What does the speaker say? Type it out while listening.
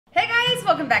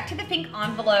welcome back to the pink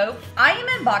envelope. I am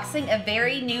unboxing a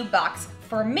very new box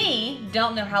for me.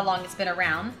 Don't know how long it's been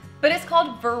around, but it's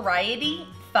called VarietyFun,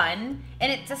 and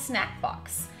it's a snack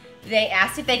box. They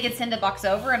asked if they could send the box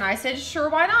over, and I said, sure,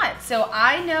 why not? So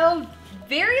I know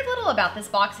very little about this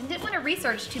box and didn't want to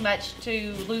research too much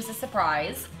to lose the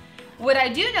surprise. What I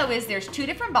do know is there's two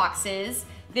different boxes.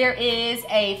 There is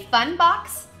a fun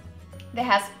box that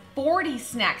has 40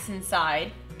 snacks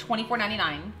inside,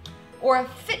 $24.99, or a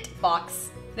fit box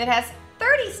that has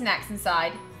 30 snacks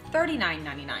inside,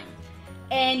 $39.99.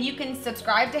 And you can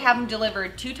subscribe to have them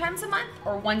delivered 2 times a month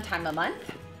or 1 time a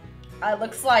month.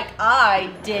 Looks like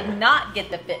I did not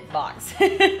get the fit box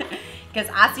because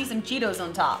I see some Cheetos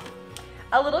on top.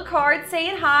 A little card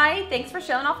saying hi, thanks for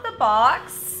showing off the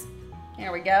box.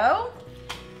 There we go.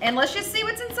 And let's just see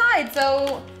what's inside.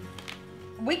 So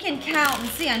we can count and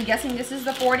see. I'm guessing this is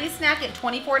the 40 snack at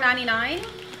 $24.99.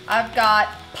 I've got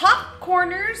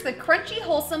Popcorners, the crunchy,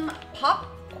 wholesome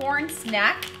popcorn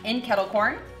snack in kettle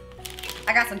corn.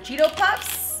 I got some Cheeto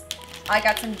Puffs. I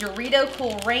got some Dorito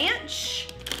Cool Ranch,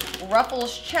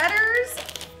 Ruffles Cheddars,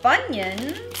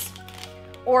 Funyuns,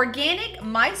 organic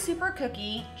My Super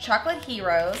Cookie, Chocolate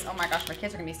Heroes. Oh my gosh, my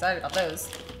kids are gonna be excited about those.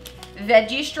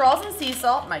 Veggie Straws and Sea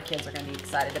Salt. My kids are gonna be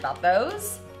excited about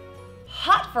those.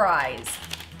 Hot Fries.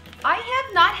 I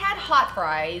have not had hot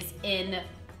fries in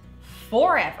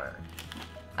forever.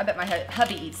 I bet my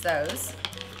hubby eats those.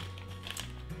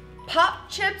 Pop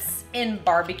chips in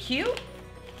barbecue.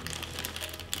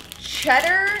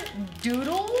 Cheddar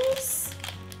Doodles.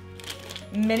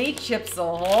 Mini Chips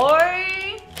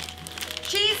Ahoy.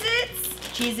 Cheez-Its.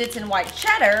 Cheez-Its in white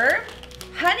cheddar.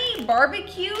 Honey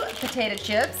barbecue potato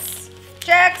chips.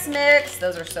 Jack's Mix.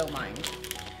 Those are so mine.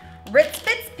 Ritz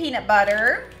Bits peanut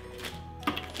butter.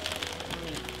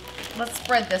 Let's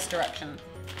spread this direction.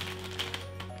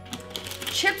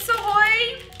 Chips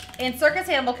Ahoy and Circus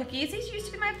Animal Cookies. These used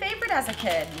to be my favorite as a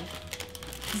kid.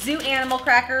 Zoo Animal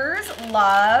Crackers.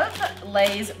 Love.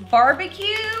 Lay's Barbecue.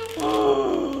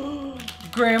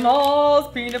 Grandma's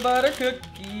Peanut Butter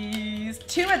Cookies.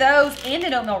 2 of those and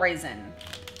an oatmeal raisin.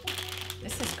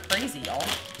 This is crazy, y'all.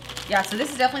 Yeah, so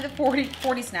this is definitely the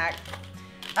 40 snack.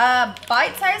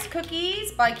 Bite-sized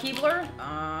cookies by Keebler.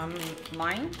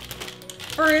 Mine.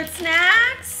 Fruit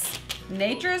snacks.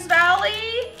 Nature's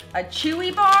Valley. A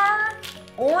Chewy bar.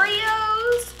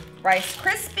 Oreos. Rice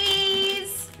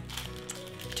Krispies.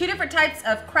 2 different types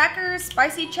of crackers.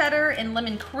 Spicy cheddar and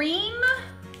lemon cream.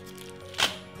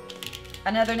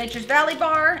 Another Nature's Valley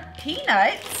bar.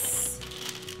 Peanuts.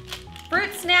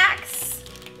 Fruit snacks.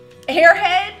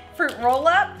 Airhead fruit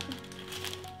roll-up.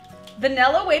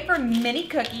 Vanilla wafer mini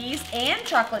cookies and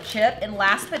chocolate chip. And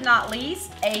last but not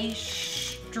least, a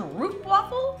Stroop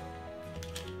waffle.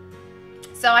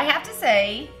 So I have to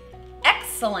say,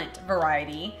 excellent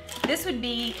variety. This would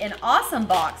be an awesome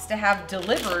box to have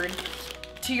delivered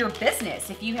to your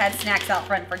business if you had snacks out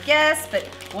front for guests but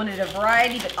wanted a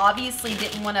variety but obviously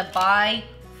didn't want to buy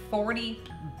 40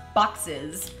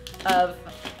 boxes of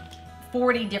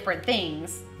 40 different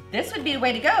things. This would be the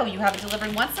way to go. You have it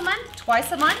delivered once a month,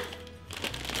 twice a month.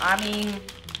 I mean,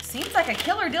 seems like a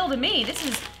killer deal to me. This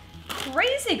is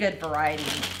crazy good variety.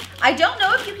 I don't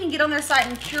know if you can get on their site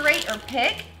and curate or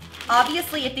pick.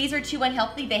 Obviously, if these are too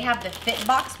unhealthy, they have the fit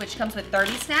box, which comes with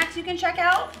 30 snacks you can check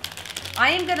out. I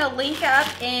am gonna link up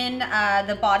in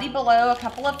the body below a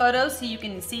couple of photos so you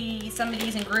can see some of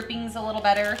these in groupings a little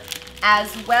better,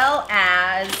 as well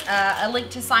as a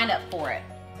link to sign up for it.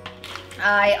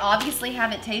 I obviously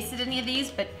haven't tasted any of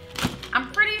these, but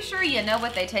I'm pretty sure you know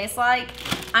what they taste like.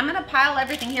 I'm gonna pile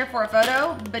everything here for a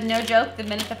photo, but no joke, the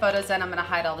minute the photo's done, I'm gonna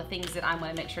hide all the things that I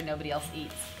wanna make sure nobody else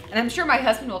eats. And I'm sure my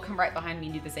husband will come right behind me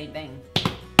and do the same thing.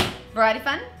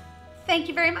 VarietyFun, thank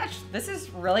you very much. This is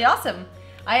really awesome.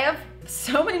 I have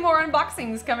so many more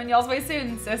unboxings coming y'all's way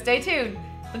soon, so stay tuned.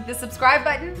 Click the subscribe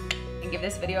button and give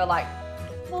this video a like.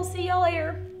 We'll see y'all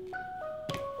later.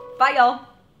 Bye, y'all.